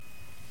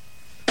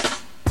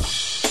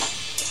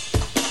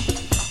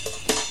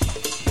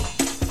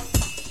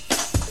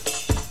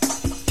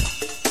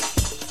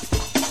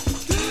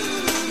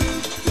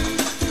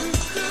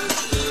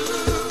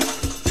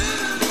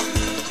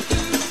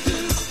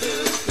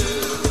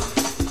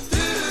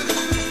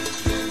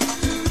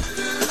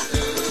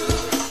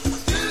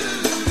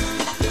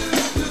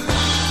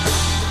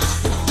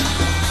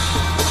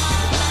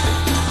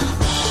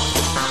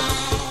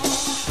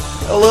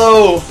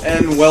Hello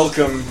and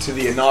welcome to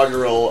the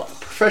inaugural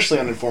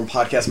Professionally Uninformed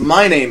podcast.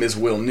 My name is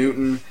Will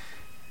Newton.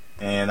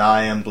 And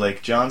I am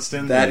Blake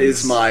Johnston. That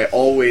is my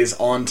always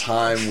on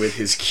time with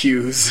his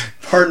cues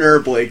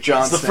partner, Blake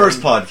Johnston. It's the first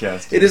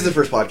podcast. It is the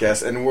first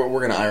podcast, and we're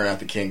going to iron out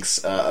the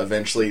kinks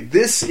eventually.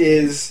 This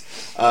is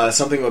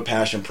something of a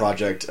passion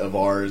project of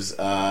ours.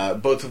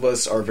 Both of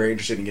us are very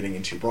interested in getting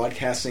into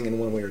broadcasting in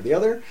one way or the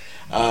other,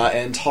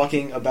 and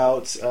talking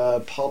about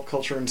pop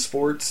culture and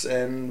sports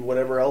and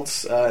whatever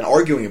else, and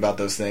arguing about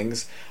those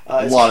things.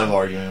 A lot of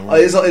arguing.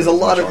 Is a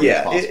lot of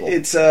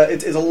it's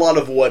a lot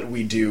of what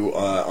we do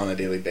on a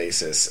daily basis.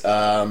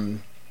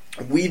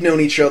 We've known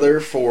each other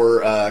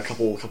for a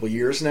couple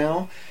years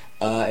now,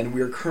 and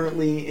we are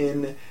currently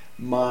in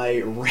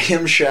my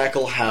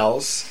ramshackle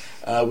house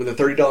with a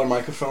 $30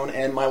 microphone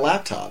and my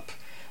laptop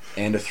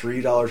and a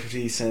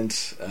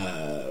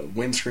 $3.50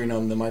 windscreen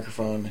on the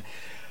microphone.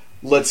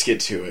 Let's get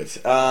to it.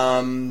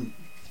 I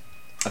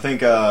think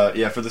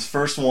for this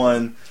first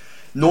one,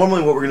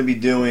 normally what we're going to be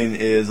doing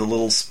is a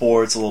little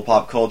sports, a little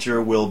pop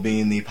culture. Will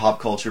being the pop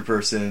culture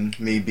person,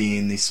 me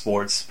being the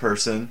sports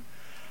person.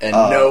 And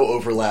no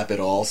overlap at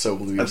all, so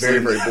we'll be very,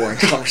 very boring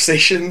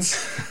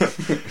conversations.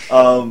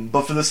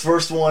 But for this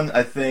first one,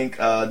 I think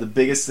the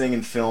biggest thing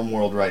in film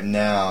world right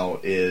now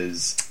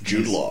is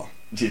Jude Law.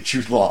 Yeah,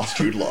 Jude Law.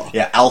 Jude Law.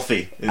 Yeah,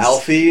 Alfie.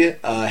 Alfie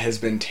has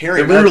been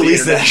tearing. They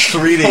released it in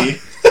 3D.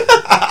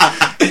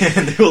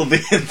 And it will be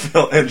in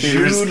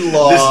Jude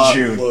Law this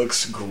June.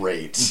 Looks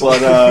great.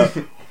 But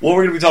what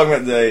we're going to be talking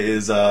about today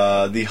is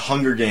the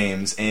Hunger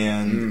Games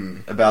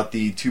and about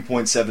the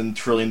 $2.7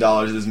 trillion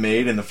it has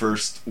made in the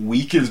first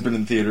week it has been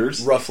in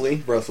theaters.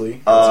 Roughly.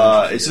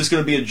 It's just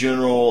going to be a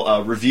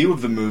general review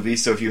of the movie,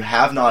 so if you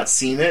have not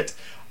seen it,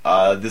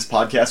 this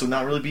podcast would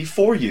not really be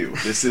for you.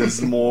 This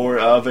is more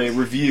of a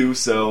review,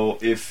 so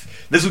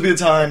if this would be the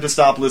time to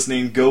stop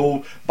listening,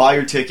 go buy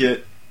your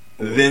ticket,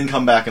 then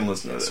come back and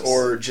listen to this.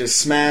 Or just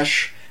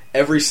smash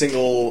every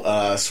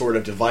single sort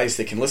of device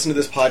that can listen to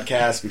this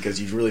podcast,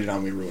 because you really don't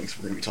have any ruling, so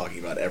we're going to be talking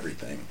about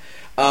everything.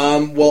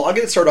 Well, I'll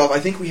get it started off. I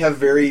think we have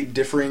very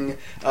differing,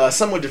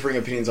 somewhat differing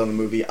opinions on the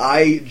movie.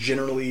 I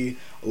generally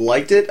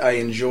liked it. I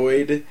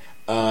enjoyed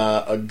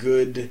a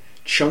good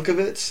chunk of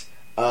it,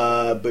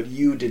 but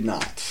you did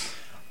not.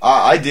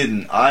 I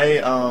didn't.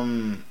 I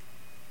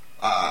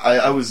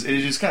was.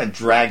 It just kind of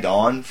dragged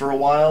on for a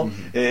while.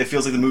 Mm-hmm. It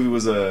feels like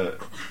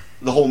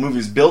the whole movie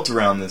is built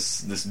around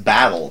this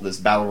battle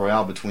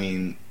royale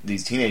between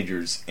these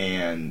teenagers,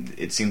 and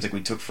it seems like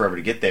we took forever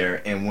to get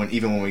there. And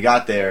even when we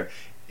got there,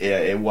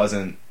 it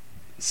wasn't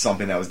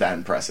something that was that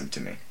impressive to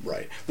me.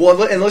 Right.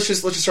 Well, and let's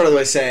just start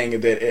by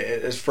saying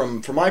that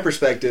from my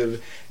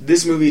perspective,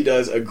 this movie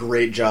does a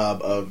great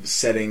job of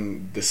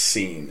setting the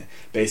scene.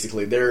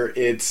 Basically,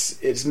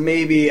 it's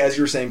maybe, as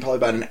you were saying, probably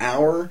about an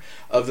hour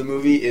of the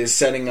movie is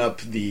setting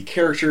up the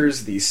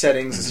characters, the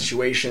settings, the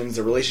situations,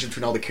 the relationship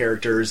between all the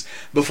characters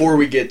before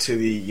we get to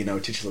the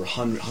titular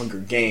Hunger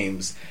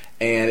Games.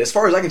 And as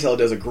far as I can tell, it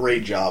does a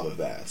great job of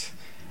that.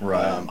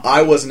 Right.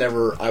 I was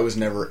never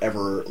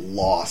ever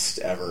lost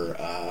ever.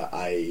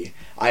 I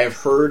have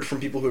heard from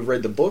people who have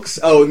read the books.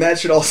 Oh, and that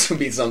should also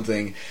be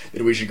something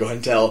that we should go ahead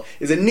and tell,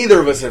 is that neither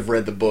of us have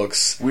read the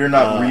books. We're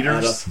not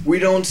readers. We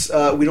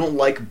don't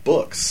like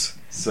books.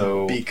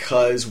 So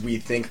because we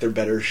think they're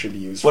better should be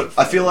used. But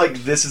I feel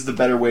like this is the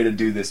better way to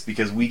do this,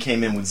 because we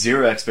came in with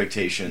zero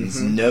expectations,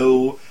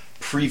 no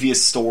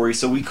previous story,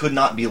 so we could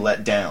not be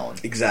let down.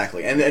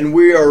 Exactly. And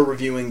we are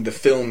reviewing the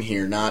film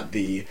here, not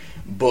the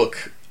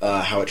book.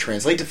 How it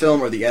translates to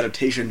film or the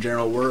adaptation in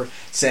general. We're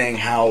saying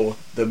how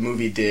the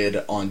movie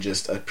did on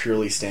just a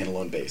purely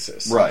standalone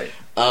basis. Right.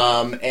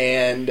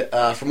 And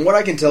from what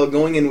I can tell,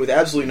 going in with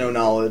absolutely no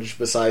knowledge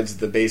besides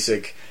the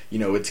basic,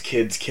 it's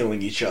kids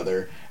killing each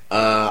other,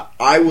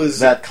 I was...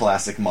 That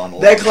classic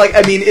monologue.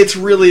 It's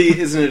really,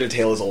 isn't it a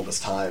tale as old as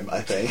time, I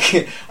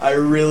think. I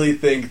really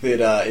think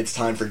that it's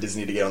time for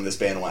Disney to get on this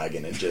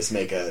bandwagon and just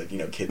make a,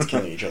 kids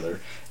killing each other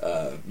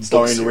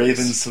starring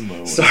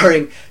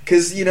Raven-Symoné.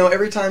 Because,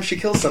 every time she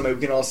kills somebody,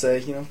 we can all say,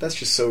 that's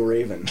just so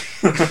Raven.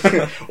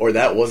 Or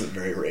that wasn't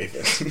very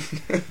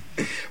Raven.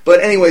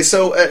 But anyway,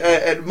 so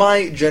at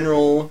my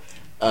general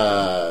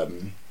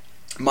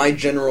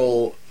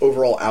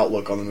overall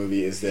outlook on the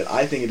movie is that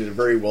I think it did a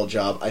very well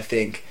job. I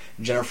think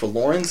Jennifer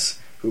Lawrence,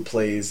 who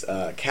plays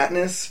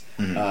Katniss,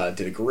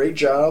 did a great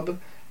job.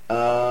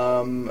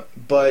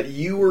 But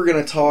you were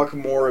going to talk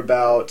more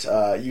about,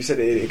 you said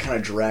it kind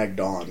of dragged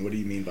on. What do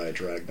you mean by it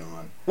dragged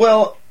on?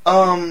 Well,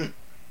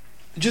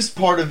 just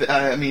part of it,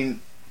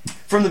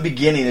 from the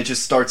beginning, it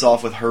just starts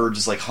off with her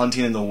just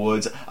hunting in the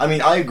woods.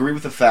 I agree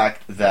with the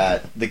fact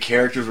that the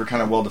characters were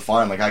kind of well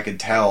defined. I could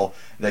tell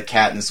that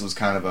Katniss was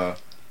kind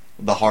of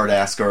the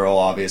hard-ass girl,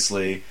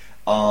 obviously.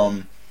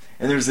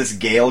 And there's this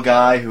Gale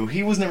guy who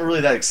he was never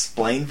really that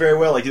explained very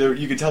well.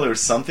 You could tell there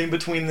was something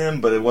between them,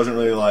 but it wasn't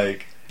really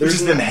there's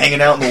just them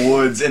hanging out in the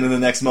woods, and then the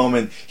next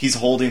moment he's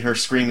holding her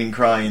screaming,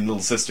 crying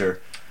little sister.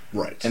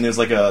 Right. And there's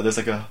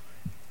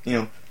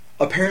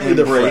apparently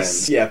they're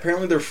friends. Yeah,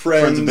 apparently they're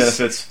friends. Friends with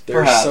benefits.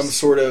 There's some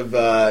sort of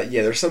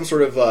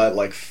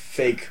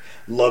fake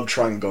love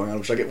triangle going on,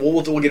 which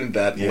we'll get into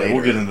that later.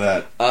 We'll get into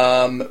that.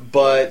 I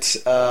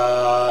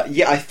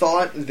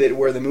thought that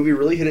where the movie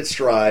really hit its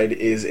stride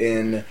is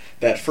in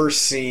that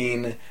first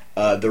scene,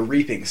 the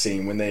reaping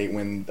scene, when they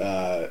get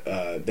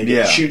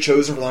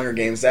chosen for the Hunger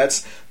Games.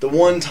 That's the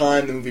one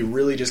time the movie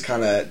really just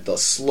kind of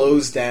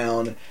slows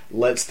down,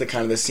 lets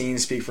the scene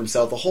speak for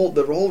itself. The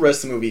whole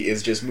rest of the movie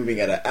is just moving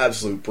at an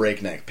absolute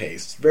breakneck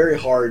pace. It's very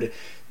hard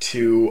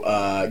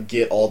to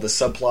get all the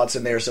subplots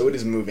in there, so it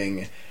is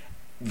moving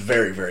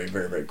very, very,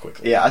 very, very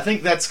quickly. Yeah, I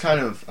think that's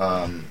kind of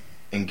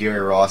in Gary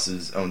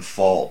Ross's own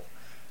fault.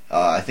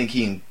 I think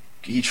he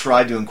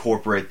tried to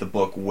incorporate the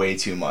book way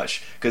too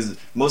much, because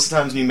most of the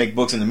times when you make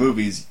books into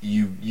movies,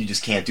 you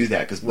just can't do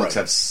that, because books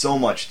have so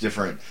many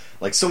different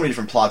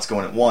plots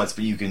going at once,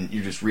 but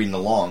you're just reading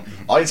along.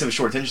 Mm-hmm. Audience have a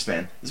short attention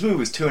span. This movie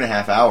was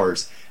 2.5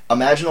 hours.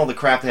 Imagine all the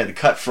crap they had to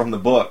cut from the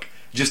book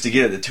just to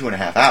get it to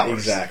 2.5 hours.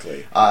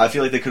 Exactly. I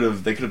feel like they could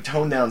have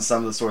toned down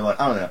some of the storyline.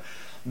 I don't know.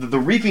 The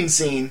reaping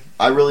scene,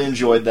 I really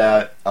enjoyed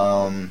that.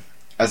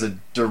 As a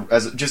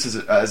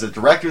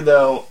director,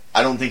 though,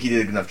 I don't think he did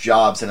a good enough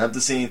job setting up the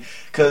scene,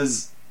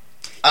 because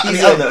I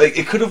don't know.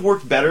 It could have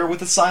worked better with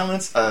the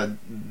silence.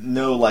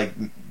 No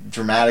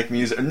dramatic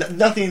music,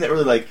 nothing that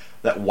really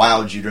that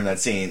wowed you during that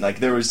scene.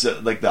 There was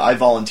the I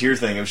volunteer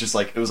thing. It was just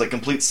it was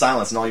complete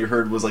silence, and all you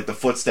heard was the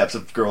footsteps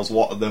of girls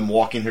them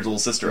walking their little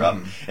sister up,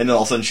 and then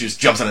all of a sudden she just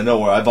jumps out of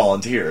nowhere. I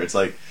volunteer. It's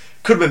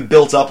could have been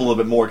built up a little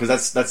bit more,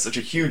 because that's such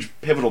a huge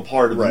pivotal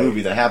part of the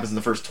movie that happens in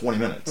the first 20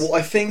 minutes. Well,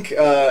 I think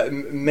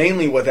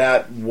mainly what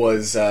that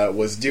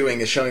was doing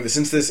is showing that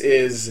since this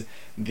is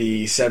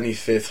the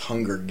 75th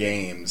Hunger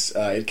Games,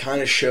 it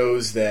kind of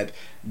shows that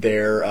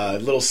their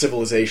little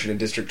civilization in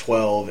District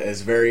 12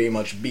 is very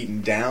much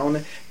beaten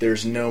down.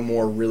 There's no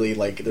more really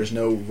there's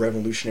no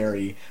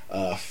revolutionary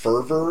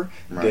fervor.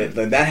 Right.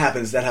 That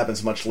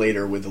happens much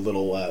later with the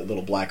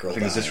little black girl. I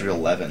think it's District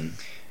 11,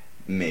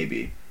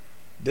 maybe.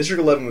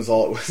 District 11 was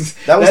all it was.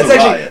 That was the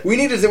riot.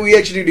 We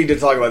actually do need to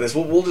talk about this.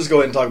 We'll just go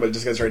ahead and talk about it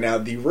just because right now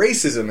the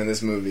racism in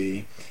this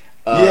movie,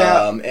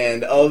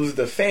 and of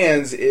the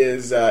fans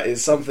is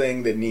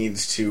something that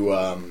needs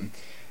to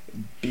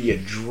be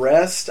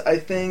addressed. I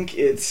think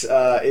it's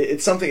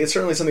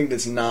certainly something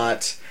that's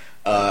not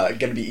going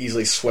to be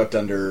easily swept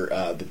under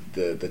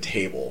the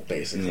table,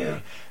 basically.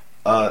 Yeah.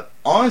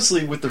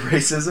 Honestly, with the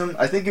racism,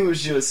 I think it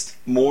was just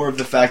more of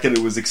the fact that it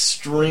was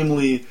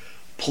extremely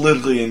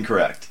politically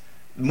incorrect.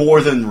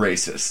 More than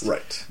racist,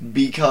 right?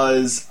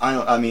 Because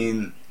I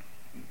mean,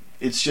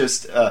 it's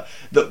just the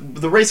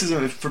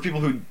racism. For people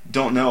who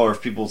don't know, or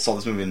if people saw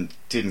this movie and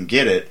didn't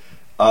get it,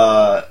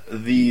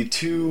 the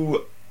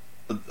two,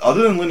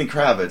 other than Lenny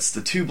Kravitz,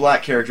 the two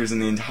black characters in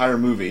the entire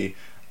movie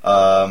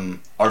are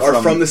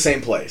from the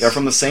same place. They're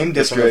from the same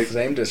district. From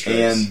the same district,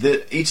 and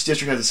each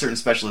district has a certain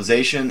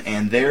specialization,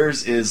 and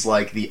theirs is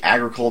the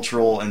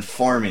agricultural and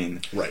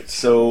farming. Right.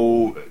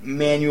 So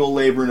manual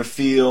labor in a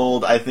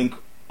field. I think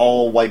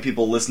all white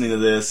people listening to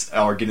this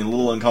are getting a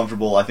little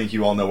uncomfortable. I think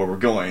you all know where we're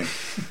going.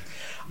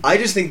 I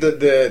just think that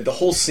the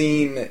whole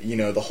scene,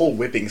 the whole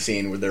whipping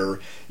scene where they're,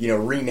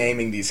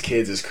 renaming these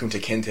kids as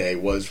Kunta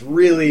Kinte was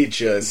really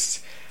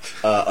just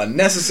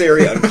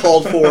unnecessary,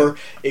 uncalled for.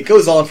 It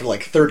goes on for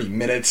 30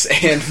 minutes,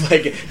 and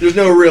there's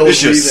no real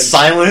reason. It's just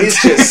silent.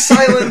 It's just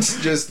silent.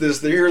 Just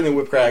they're hearing the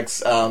whip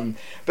cracks.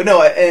 But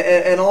no,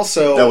 and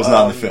also that was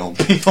not in the film.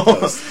 No,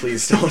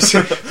 please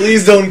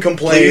don't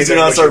complain. Please do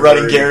not start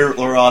writing Gary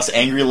Ross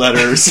angry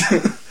letters.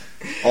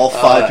 All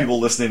 5 people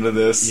listening to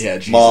this. Yeah,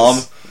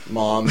 Jesus.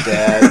 Mom,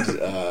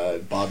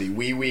 Dad, Bobby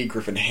Wee Wee,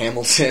 Griffin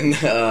Hamilton,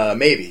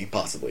 maybe,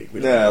 possibly.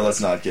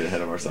 Let's not get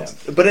ahead of ourselves.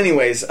 Yeah. But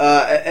anyways,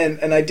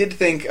 and I did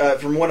think,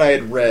 from what I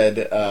had read,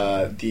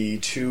 the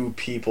two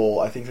people,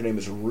 I think their name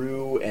is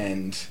Rue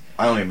and...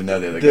 I don't even know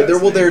the other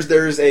guys.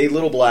 There's a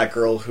little black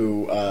girl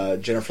who,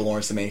 Jennifer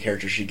Lawrence, the main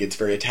character, she gets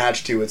very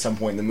attached to at some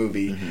point in the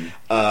movie.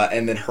 Mm-hmm.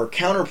 And then her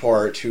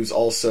counterpart, who's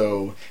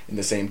also in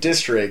the same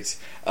district,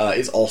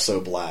 is also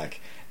black.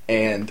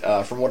 And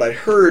from what I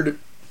heard...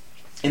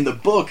 In the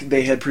book,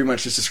 they had pretty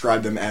much just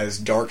described them as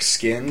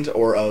dark-skinned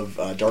or of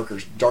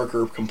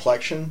darker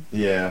complexion.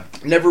 Yeah.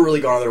 Never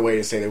really gone on their way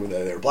to say they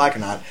were black or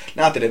not.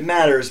 Not that it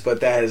matters,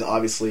 but that has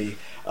obviously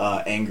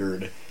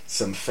angered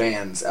some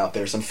fans out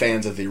there, some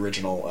fans of the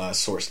original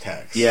source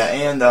text. Yeah,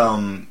 and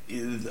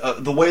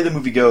the way the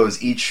movie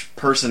goes, each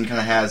person kind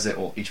of has it.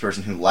 Well, each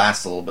person who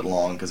lasts a little bit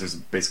long, because there's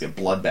basically a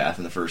bloodbath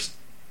in the first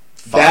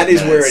 5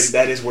 minutes.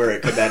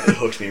 That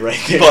hooked me right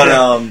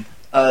there.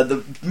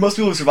 But most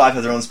people who survive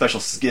have their own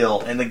special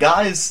skill, and the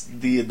guys,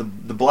 the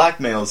black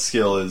male's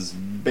skill is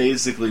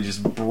basically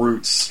just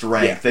brute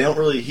strength. Yeah. They don't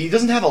really. He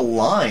doesn't have a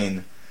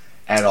line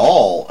at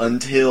all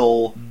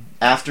until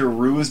after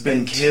Rue's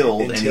been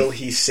killed, until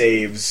he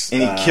saves,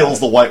 and he kills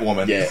the white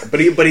woman. Yeah, but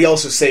he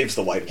also saves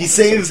the white woman. He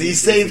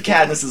saved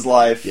Katniss's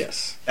life.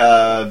 Yes,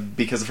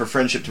 because of her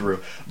friendship to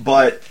Rue.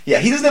 But yeah,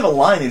 he doesn't have a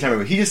line the entire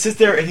movie. He just sits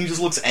there and he just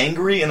looks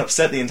angry and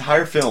upset the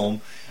entire film.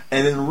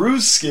 And then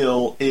Rue's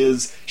skill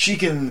is she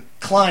can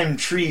climb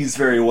trees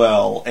very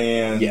well,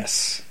 and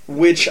yes,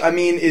 which I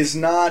mean is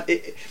not.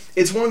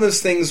 it's one of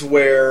those things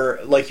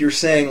where, like you're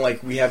saying,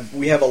 like we have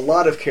a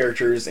lot of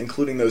characters,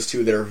 including those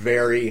two, that are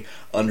very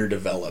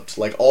underdeveloped.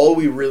 Like all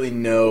we really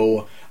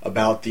know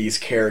about these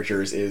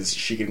characters is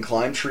she can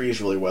climb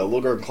trees really well,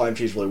 little girl can climb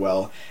trees really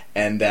well,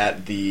 and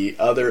that the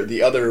other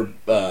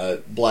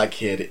black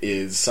kid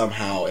is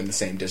somehow in the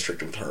same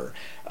district with her.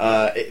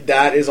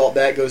 That is all.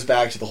 That goes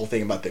back to the whole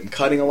thing about them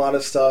cutting a lot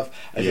of stuff.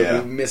 I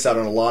feel we miss out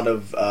on a lot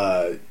of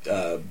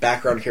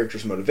background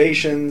characters'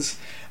 motivations.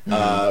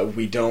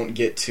 We don't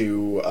get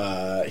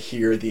to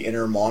hear the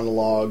inner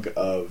monologue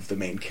of the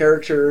main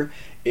character.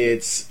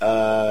 It's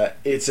a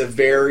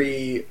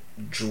very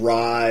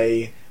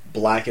dry,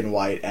 black and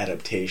white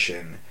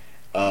adaptation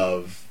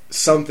of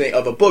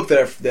a book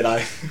that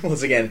I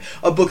once again,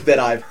 a book that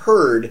I've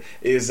heard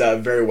is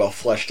very well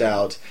fleshed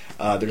out.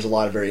 There's a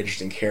lot of very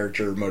interesting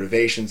character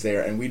motivations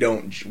there, and we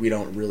don't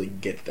really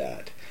get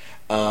that.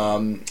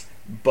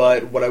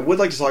 But what I would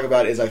like to talk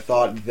about is I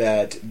thought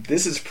that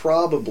this is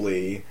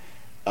probably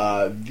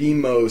the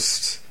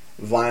most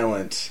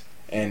violent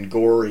and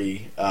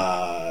gory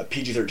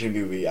PG-13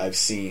 movie I've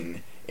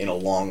seen in a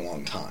long,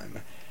 long time.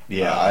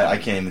 Yeah, I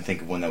can't even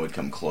think of one that would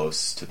come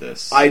close to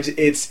this.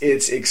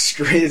 It's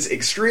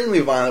extremely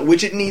violent,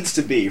 which it needs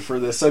to be. For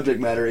the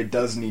subject matter, it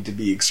does need to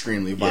be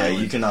extremely violent. Yeah,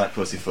 you cannot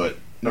pussyfoot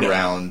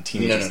around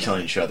teenagers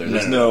killing each other.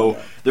 There's no.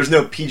 There's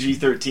no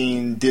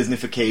PG-13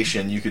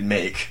 Disneyfication you could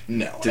make.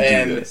 No, to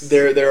and do this.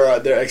 There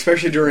are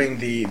especially during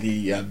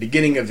the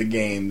beginning of the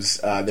games,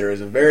 there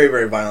is a very,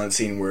 very violent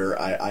scene where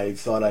I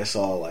thought I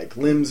saw like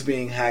limbs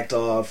being hacked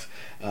off.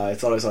 I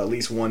thought I saw at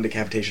least one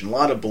decapitation, a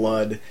lot of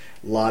blood,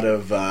 a lot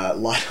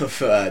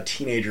of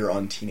teenager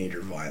on teenager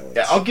violence.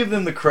 Yeah, I'll give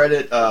them the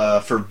credit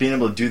for being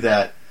able to do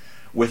that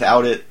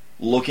without it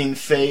looking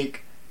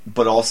fake,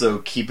 but also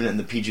keeping it in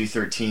the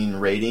PG-13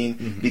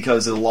 rating,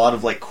 because a lot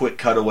of like quick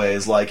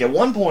cutaways. Like at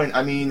one point,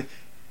 I mean,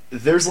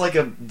 there's like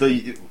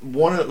the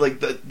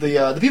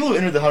people who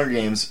entered the Hunger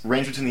Games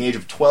range between the age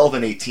of 12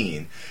 and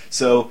 18.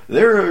 So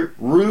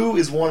Rue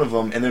is one of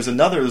them, and there's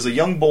a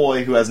young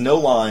boy who has no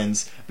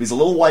lines, but he's a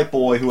little white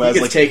boy who has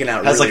like taken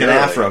out has really like an early.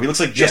 afro. He looks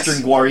like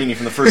Justin Guarini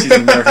from the first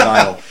season of American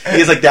Idol. He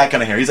has like that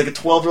kind of hair. He's like a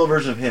 12-year-old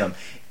version of him.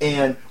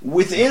 And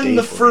within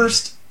the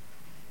first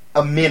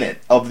a minute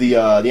of the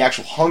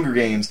actual Hunger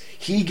Games,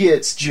 he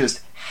gets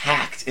just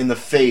hacked in the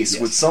face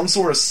with some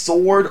sort of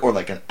sword or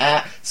like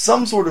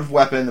some sort of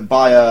weapon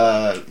by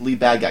a lead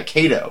bad guy,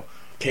 Kato.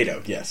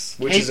 Kato, yes,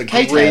 which is a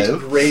Kato.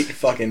 great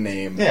fucking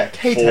name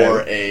Kato.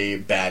 for a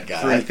bad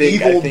guy. For an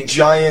evil,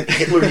 giant,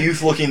 Hitler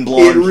Youth-looking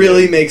blonde It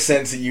really kid. makes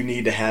sense that you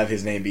need to have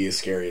his name be as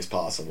scary as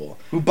possible.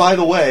 Who, by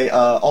the way,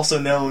 also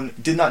known,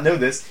 did not know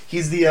this,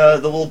 he's the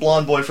little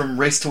blonde boy from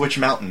Race to Witch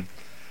Mountain.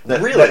 That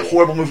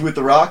horrible movie with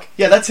The Rock?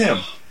 Yeah, that's him.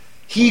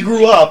 He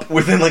grew up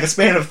within like a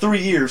span of 3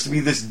 years to be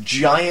this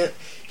giant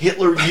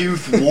Hitler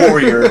Youth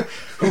warrior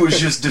who was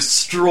just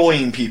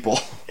destroying people.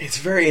 It's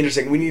very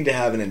interesting. We need to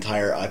have an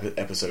entire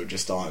episode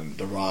just on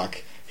The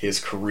Rock,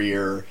 his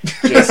career,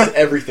 just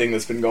everything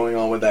that's been going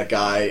on with that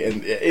guy,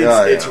 and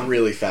it's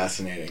really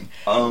fascinating.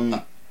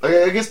 I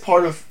guess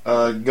part of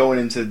going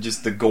into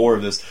just the gore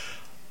of this,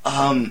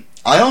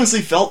 I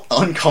honestly felt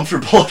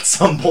uncomfortable at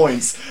some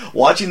points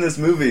watching this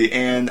movie,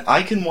 and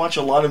I can watch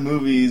a lot of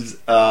movies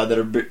that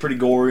are pretty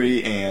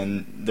gory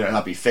and they're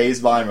not be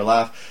fazed by them or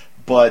laugh,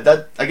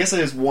 but I guess that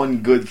is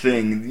one good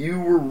thing. You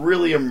were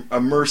really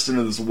immersed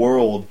into this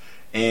world,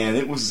 and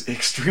it was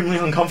extremely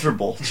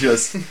uncomfortable.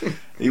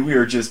 We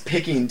were just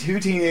picking two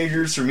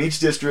teenagers from each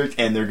district,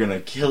 and they're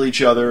gonna kill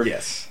each other.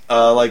 Yes.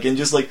 And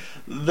just like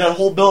that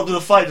whole build up to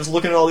the fight, just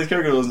looking at all these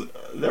characters,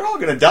 they're all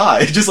gonna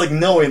die. Just like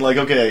knowing, like,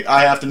 okay,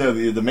 I have to know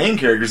the main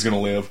character's gonna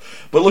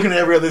live, but looking at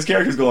every other these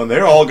characters, going,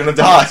 they're all gonna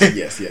die.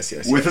 Yes.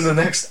 Within the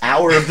next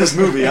hour of this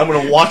movie, I'm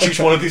gonna watch each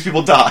one of these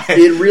people die.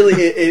 It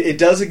really it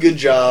does a good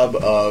job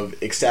of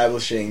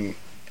establishing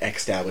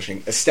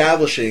the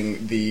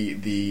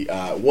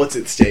what's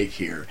at stake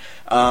here.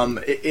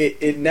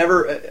 It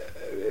never.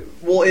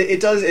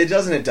 It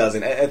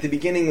doesn't. At the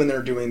beginning, when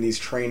they're doing these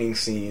training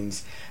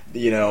scenes,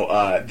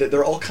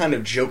 they're all kind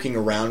of joking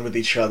around with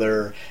each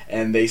other,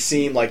 and they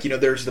seem like,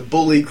 there's the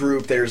bully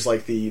group, there's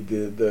like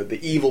the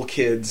evil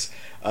kids,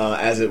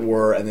 as it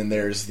were, and then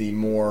there's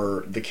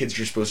the kids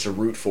you're supposed to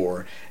root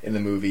for in the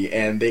movie,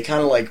 and they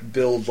kind of like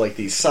build like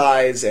these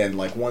sides, and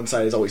like one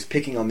side is always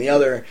picking on the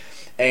other,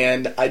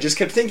 and I just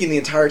kept thinking the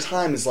entire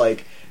time is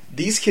like,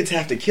 these kids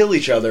have to kill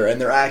each other, and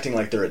they're acting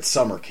like they're at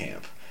summer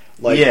camp.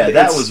 Like, yeah,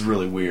 that was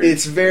really weird.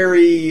 It's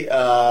very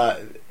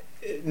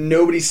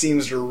nobody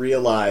seems to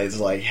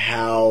realize like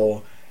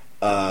how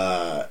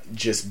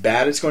just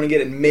bad it's going to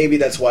get, and maybe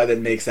that's why that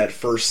makes that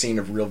first scene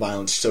of real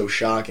violence so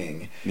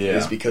shocking. Yeah.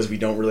 Is because we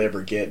don't really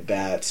ever get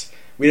that.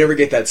 We never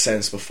get that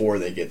sense before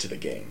they get to the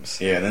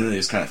games. Yeah, and then they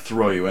just kind of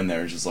throw you in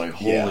there, just like,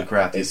 holy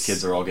crap, these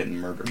kids are all getting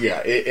murdered.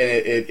 Yeah,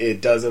 it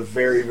does a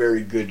very,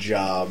 very good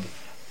job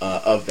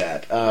of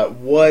that.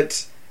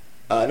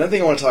 Another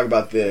thing I want to talk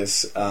about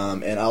this,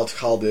 and I'll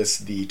call this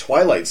the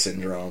Twilight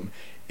Syndrome,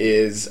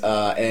 is,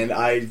 and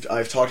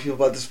I've talked to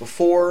people about this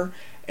before,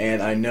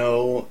 and I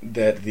know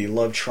that the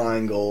love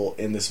triangle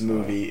in this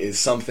movie is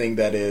something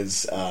that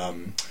is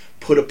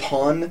put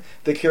upon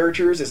the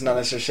characters. It's not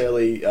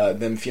necessarily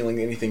them feeling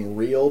anything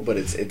real, but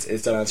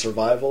it's done on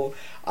survival.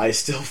 I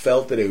still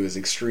felt that it was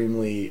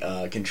extremely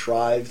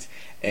contrived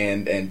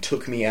and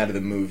took me out of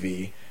the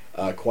movie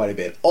quite a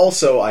bit.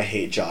 Also, I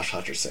hate Josh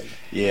Hutcherson.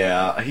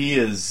 Yeah, he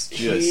is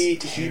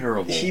just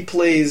terrible. He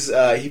plays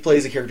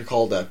a character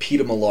called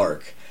Peter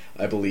Malark,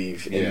 I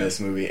believe, in this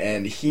movie,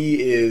 and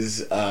he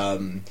is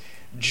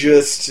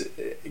just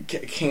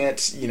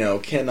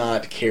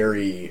cannot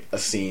carry a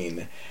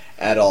scene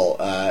at all.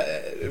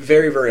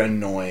 Very, very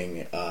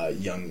annoying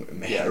young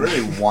man. Yeah,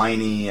 really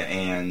whiny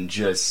and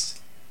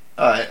just...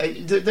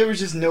 there was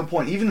just no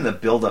point, even in the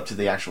build-up to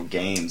the actual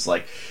games.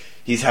 Like,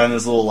 he's having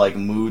his little, like,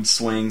 mood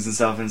swings and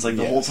stuff, and it's like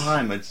the whole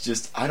time, it's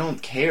just, I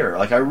don't care.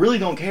 Like, I really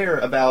don't care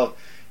about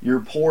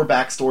your poor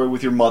backstory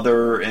with your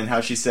mother and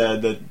how she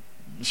said that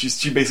she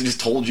basically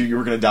just told you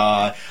were going to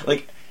die.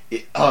 Like,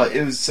 it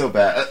was so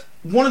bad.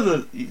 One of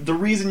the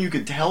reason you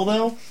could tell,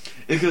 though,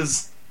 is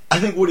because I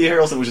think Woody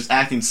Harrelson was just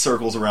acting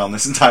circles around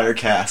this entire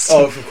cast.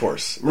 Oh, of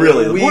course.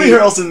 Really. Woody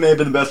Harrelson may have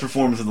been the best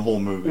performance in the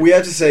whole movie. We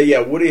have to say, yeah,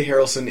 Woody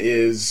Harrelson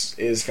is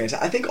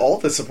fantastic. I think all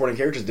the supporting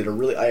characters did a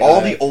really... all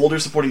the older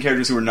supporting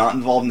characters who were not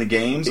involved in the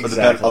games are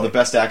the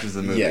best actors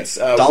in the movie. Yes.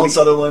 Donald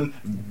Sutherland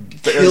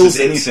kills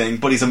anything,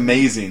 but he's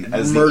amazing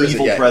as the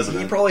evil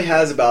president. He probably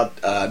has about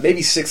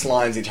maybe 6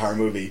 lines the entire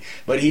movie,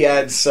 but he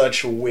adds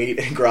such weight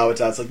and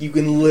gravitas. Like, you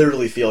can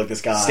literally feel like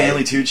this guy...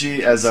 Stanley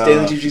Tucci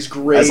Tucci's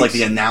great. As, like,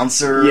 the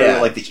announcer,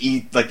 like the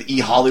E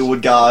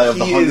Hollywood guy of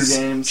the Hunger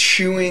Games.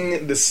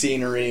 Chewing the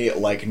scenery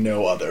like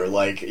no other.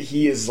 Like,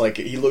 he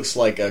looks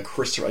like a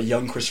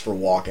young Christopher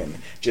Walken.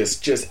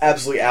 Just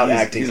absolutely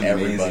out-acting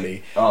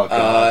everybody. Oh,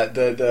 God.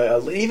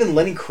 Even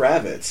Lenny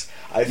Kravitz,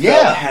 I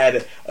felt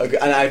had...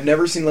 and I've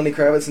never seen Lenny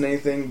Kravitz in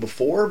anything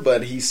before,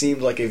 but he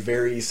seemed like a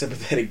very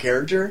sympathetic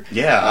character.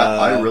 Yeah,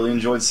 I really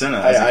enjoyed Senna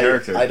as a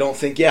character. I don't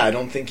think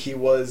he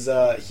was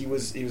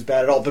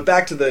bad at all. But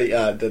back to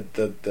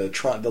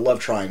the love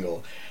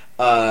triangle.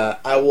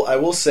 I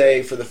will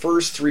say, for the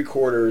first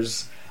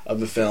 3/4 of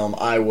the film,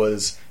 I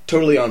was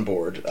totally on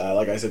board.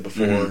 Like I said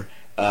before,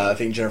 I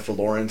think Jennifer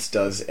Lawrence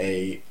does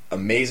a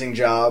amazing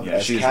job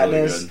as Katniss.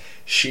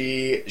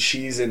 Really good.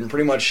 She's in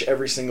pretty much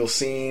every single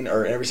scene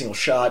or every single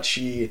shot.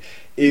 She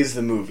is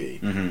the movie.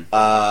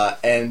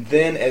 And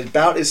then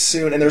about as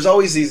soon, and there's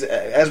always these,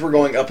 as we're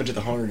going up into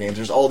the Hunger Games,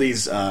 there's all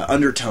these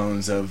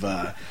undertones of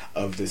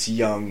this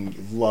young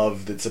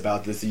love that's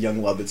about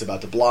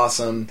to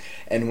blossom,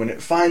 and when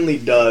it finally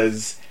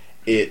does,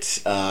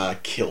 it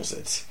kills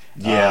it.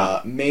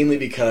 Yeah, mainly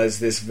because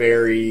this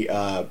very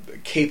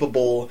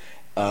capable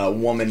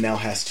woman now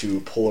has to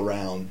pull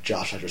around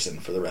Josh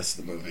Hutcherson for the rest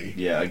of the movie.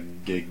 Yeah, a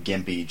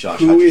gimpy Josh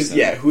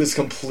Hutcherson. Who is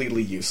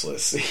completely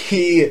useless.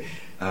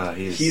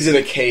 He's in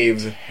a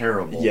cave.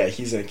 Terrible. Yeah,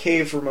 he's in a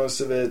cave for most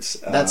of it.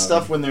 That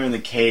stuff when they're in the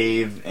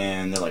cave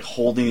and they're like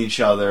holding each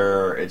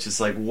other, it's just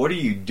like, what are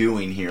you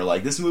doing here?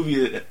 Like, this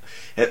movie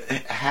it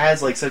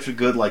has like such a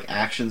good like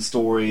action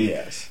story.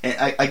 Yes.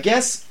 And I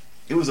guess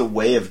it was a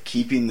way of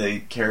keeping the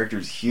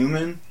characters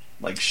human.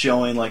 Like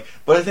showing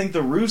but I think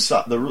the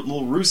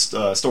little Roos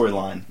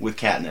storyline with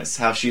Katniss,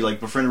 how she like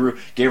befriended Rue,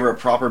 gave her a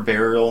proper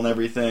burial and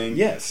everything.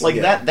 Yes,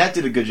 that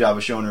did a good job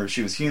of showing her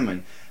she was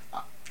human.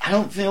 I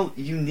don't feel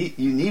you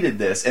needed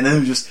this, and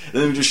then we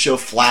just show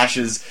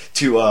flashes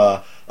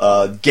to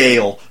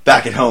Gale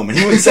back at home, and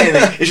he wouldn't say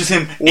anything. It's just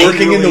him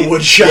working in the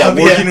wood shop,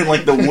 working in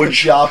like the wood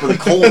shop or the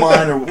coal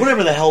mine or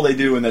whatever the hell they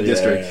do in that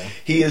district. Yeah.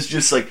 He is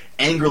just like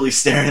angrily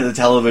staring at the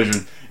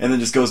television, and then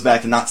just goes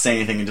back to not saying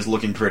anything and just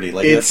looking pretty.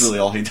 Like that's really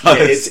all he does.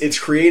 Yeah, it's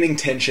creating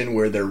tension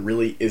where there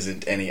really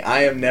isn't any.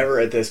 I am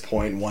never at this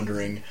point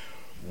wondering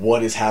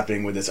what is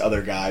happening with this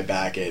other guy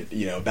back at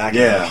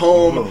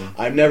home. Oh.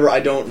 I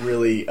don't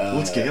really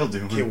what's Gale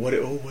doing? Yeah,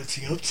 what's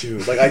he up to?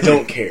 Like, I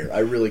don't care. I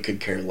really could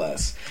care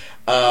less.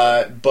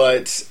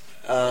 But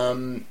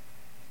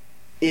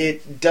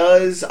it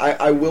does.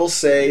 I will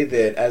say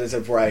that, as I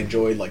said before, I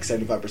enjoyed like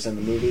 75% of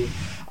the movie.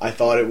 I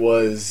thought it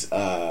was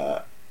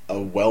a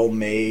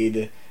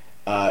well-made,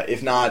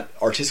 if not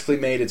artistically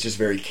made, it's just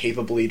very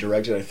capably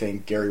directed. I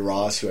think Gary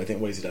Ross, what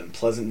he's done in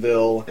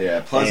Pleasantville. Yeah,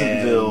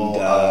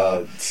 Pleasantville.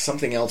 And,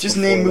 something else. Just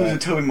name movies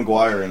with Tobey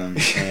Maguire in them.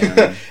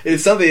 And it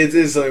is something else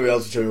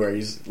with Tobey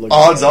Maguire.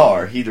 Odds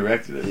are he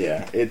directed it.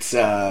 Yeah, it's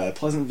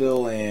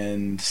Pleasantville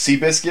and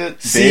Seabiscuit.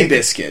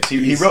 Seabiscuit.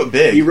 He wrote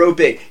Big. He wrote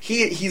Big.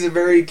 He's a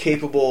very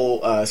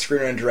capable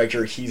screenwriter and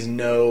director. He's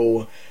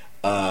no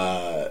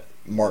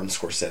Martin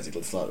Scorsese.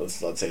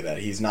 Let's not say that.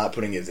 He's not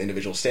putting his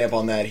individual stamp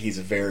on that. He's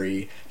a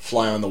very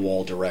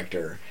fly-on-the-wall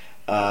director.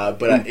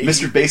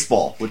 Mr.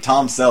 Baseball with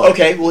Tom Selleck.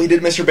 Okay, well, he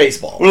did Mr.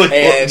 Baseball. We're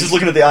just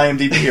looking at the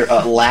IMDb here.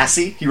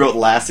 Lassie. He wrote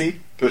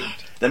Lassie.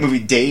 That movie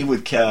Dave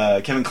with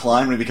Kevin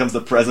Kline when he becomes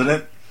the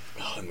president.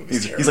 Oh, that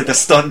movie's He's like the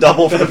stunt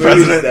double for the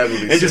president.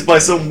 And just by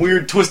some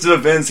weird twisted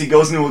events, he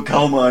goes into a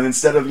coma, and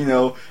instead of,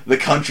 the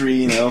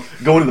country,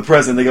 going to the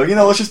president, they go,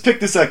 let's just pick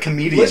this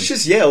comedian. Let's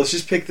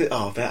just pick the...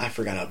 Oh, I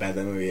forgot how bad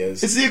that movie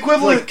is. It's the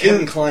equivalent... Like,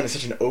 Kevin Kline is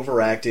such an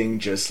overacting,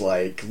 just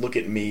like, look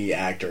at me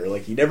actor.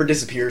 Like, he never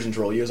disappears into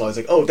role. He was always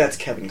like, oh, that's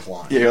Kevin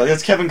Kline. Yeah, like,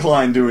 that's Kevin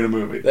Kline doing a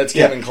movie. That's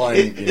Kevin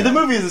Kline. The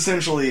movie is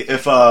essentially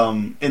if,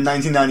 in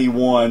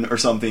 1991 or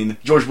something,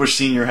 George Bush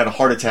Sr. had a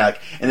heart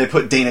attack, and they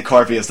put Dana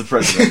Carvey as the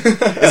president.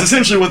 It's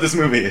essentially what this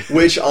movie is.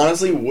 Which,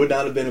 honestly, would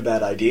not have been a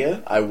bad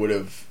idea. I would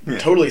have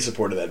totally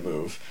supported that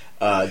move.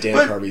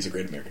 Dana Carvey's a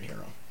great American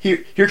hero.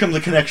 Here comes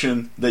a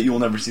connection that you will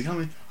never see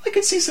coming. I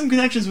could see some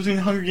connections between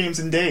Hunger Games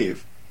and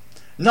Dave.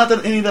 Not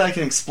that any that I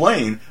can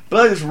explain,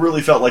 but I just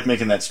really felt like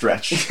making that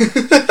stretch.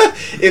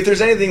 If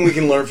there's anything we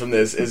can learn from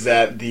this, is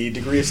that the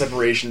degree of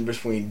separation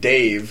between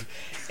Dave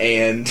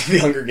and the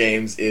Hunger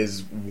Games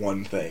is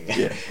one thing.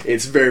 Yeah.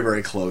 It's very,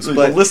 very close. So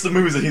but the list of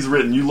movies that he's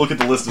written, you look at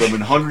the list of them,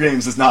 and Hunger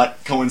Games does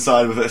not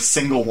coincide with a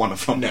single one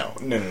of them.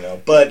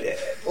 No. But,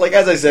 like,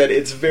 as I said,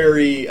 it's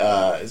very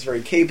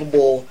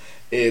capable.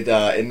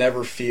 It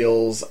never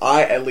feels...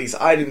 I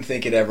didn't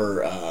think it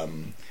ever...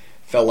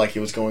 felt like it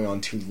was going on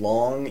too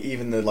long.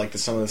 Even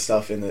some of the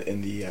stuff in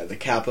the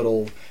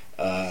Capitol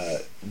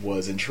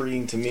was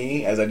intriguing to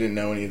me, as I didn't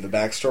know any of the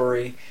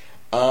backstory.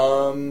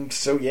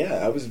 So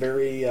yeah, I was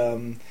very.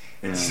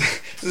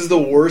 This is the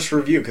worst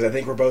review because I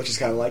think we're both just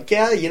kind of like,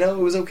 yeah, it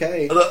was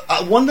okay.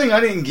 One thing I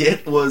didn't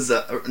get was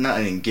I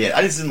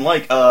just didn't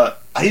like.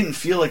 I didn't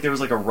feel like there was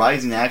like a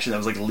rising action that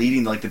was like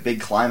leading to like the big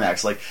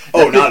climax. Like,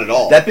 not at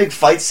all. That big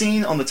fight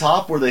scene on the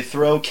top where they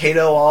throw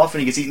Kato off and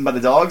he gets eaten by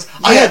the dogs.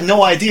 Yeah. I had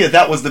no idea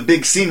that was the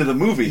big scene of the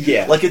movie.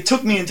 Yeah, like it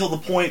took me until the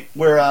point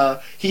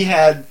where he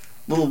had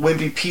little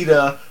wimpy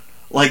PETA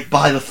like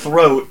by the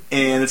throat,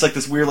 and it's like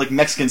this weird like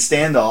Mexican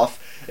standoff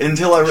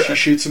until she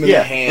shoots him in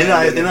the hand,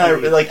 and I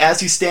like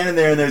as he's standing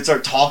there and they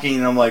start talking,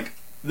 and I'm like,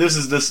 This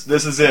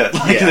is it.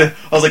 Like, I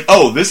was like,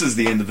 oh, this is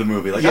the end of the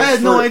movie. Like, I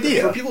had no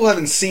idea. For people who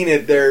haven't seen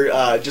it,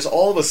 they're just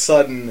all of a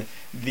sudden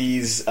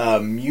these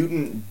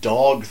mutant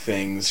dog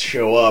things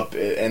show up,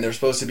 and they're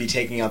supposed to be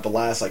taking out the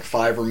last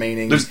 5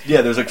 remaining.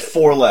 There's like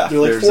 4 left.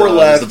 There's 4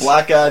 left. There's the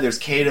black guy. There's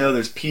Kato.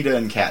 There's PETA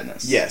and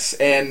Katniss. Yes,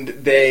 and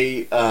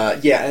they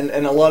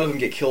and a lot of them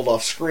get killed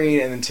off screen,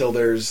 and until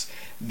there's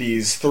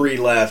these 3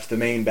 left, the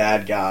main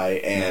bad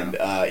guy, and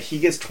he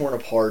gets torn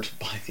apart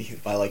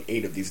by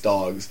 8 of these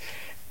dogs.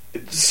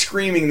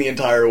 Screaming the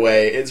entire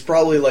way. It's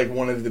probably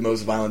one of the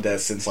most violent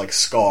deaths since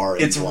Scar.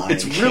 It's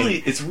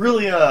really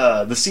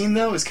the scene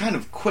though is kind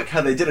of quick how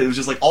they did it. It was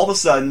just all of a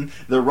sudden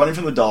they're running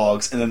from the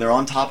dogs, and then they're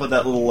on top of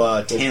that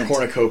little tent,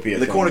 cornucopia.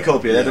 The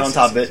cornucopia. They're on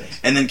top of it,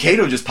 and then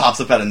Kato just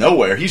pops up out of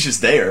nowhere. He's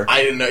just there.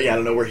 I didn't know. Yeah, I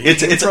don't know where he came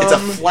from. It's a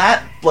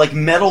flat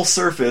metal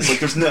surface.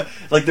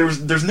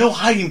 There's no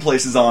hiding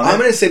places on it. I'm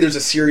gonna say there's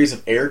a series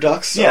of air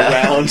ducts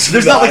around.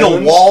 There's not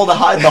a wall to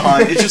hide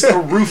behind. It's just a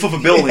roof of a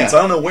building. Yeah. So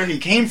I don't know where he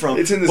came from.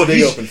 It's in this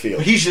big open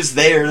field. He's just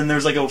there, and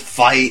there's a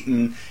fight,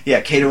 and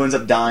Kato ends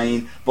up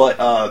dying.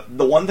 But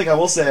the one thing I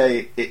will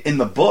say, in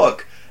the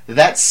book,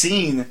 that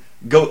scene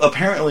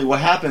apparently what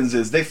happens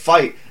is they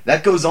fight.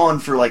 That goes on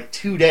for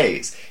 2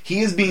 days. He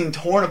is being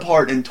torn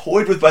apart and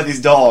toyed with by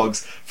these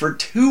dogs for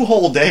 2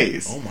 whole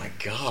days. Oh my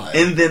god.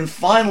 And then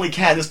finally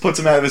Katniss puts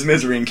him out of his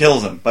misery and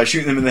kills him by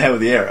shooting him in the head with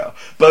the arrow.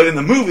 But in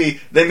the movie,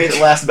 they made it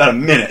last about a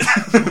minute.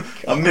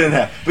 A minute and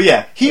a half. But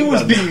yeah, he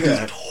was being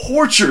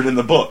tortured in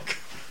the book.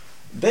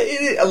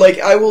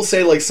 I will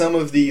say, some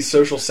of the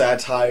social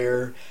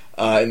satire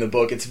in the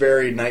book, it's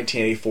very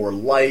 1984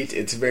 light.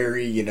 It's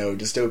very,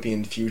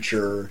 dystopian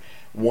future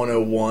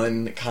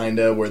 101 kind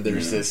of, where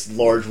there's this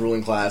large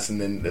ruling class,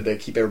 and then they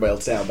keep everybody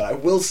else down. But I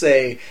will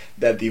say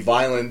that the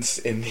violence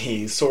in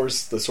the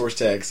source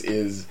text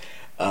is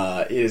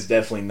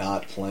definitely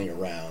not playing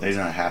around. They're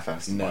not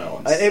half-assed.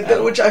 No,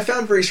 which I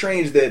found very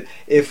strange. That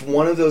if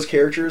one of those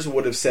characters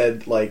would have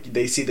said,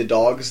 they see the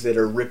dogs that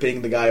are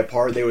ripping the guy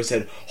apart, they would have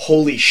said,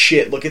 "Holy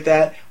shit, look at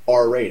that,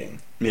 R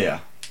rating." Yeah.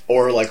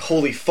 Or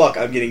 "Holy fuck,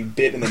 I'm getting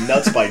bit in the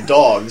nuts by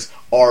dogs,"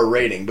 R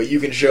rating. But you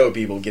can show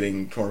people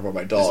getting torn apart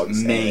by dogs.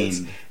 Just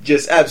main.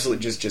 Just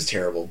absolutely just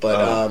terrible.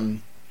 But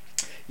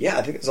yeah,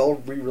 I think that's all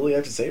we really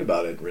have to say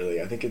about it. Really,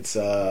 I think it's.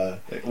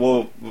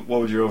 Well,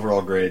 what was your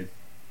overall grade?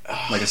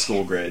 A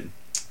school grade.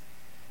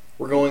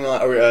 We're going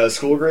on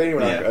school grade.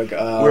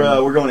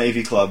 We're going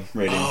AV Club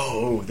rating.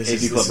 Oh, this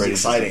is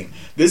exciting.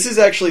 This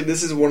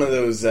is one of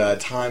those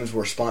times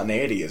where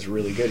spontaneity is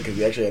really good, because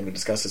we actually haven't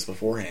discussed this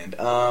beforehand.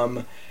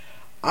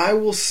 I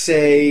will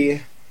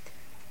say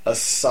a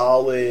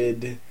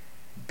solid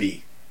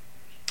B.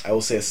 I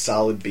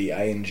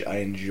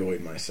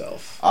enjoyed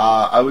myself.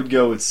 I would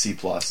go with C+.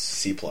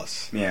 C+.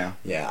 Yeah.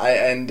 Yeah.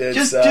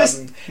 It's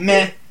just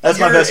meh. That's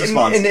my best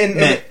response.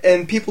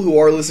 And people who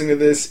are listening to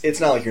this,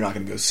 it's not like you're not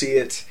going to go see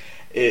it.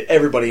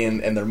 Everybody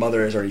and their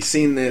mother has already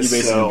seen this. You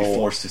basically will be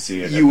forced to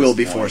see it. You will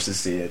be forced to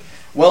see it.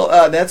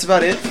 Well, that's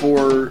about it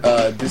for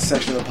this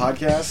section of the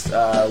podcast.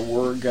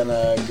 We're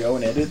gonna go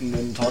and edit and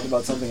then talk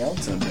about something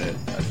else in a bit,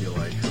 I feel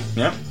like.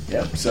 Yeah.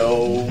 Yep.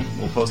 So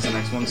we'll post the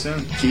next one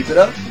soon. Keep it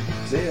up.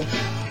 See ya.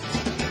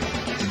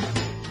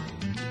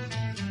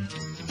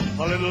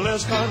 A little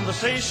less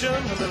conversation,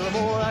 a little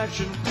more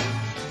action.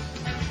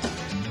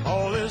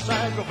 All this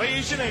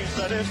aggravation ain't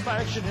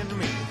satisfaction in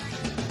me.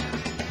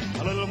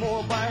 A little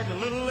more bite, a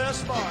little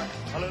less spark.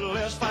 A little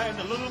less fight,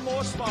 a little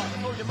more spark.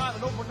 Close your mind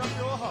and open up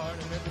your heart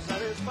and let me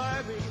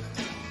satisfy me.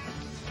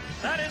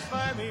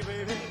 Satisfy me,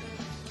 baby.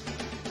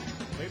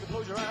 Baby,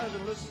 close your eyes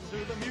and listen to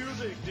the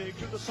music. Dig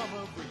to the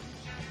summer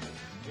breeze.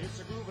 It's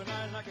a groovy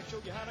night and I can show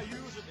you how to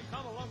use it.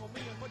 Come along with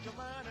me and put your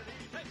mind at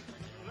ease. Hey, a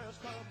little less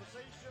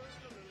conversation,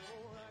 a little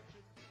more action.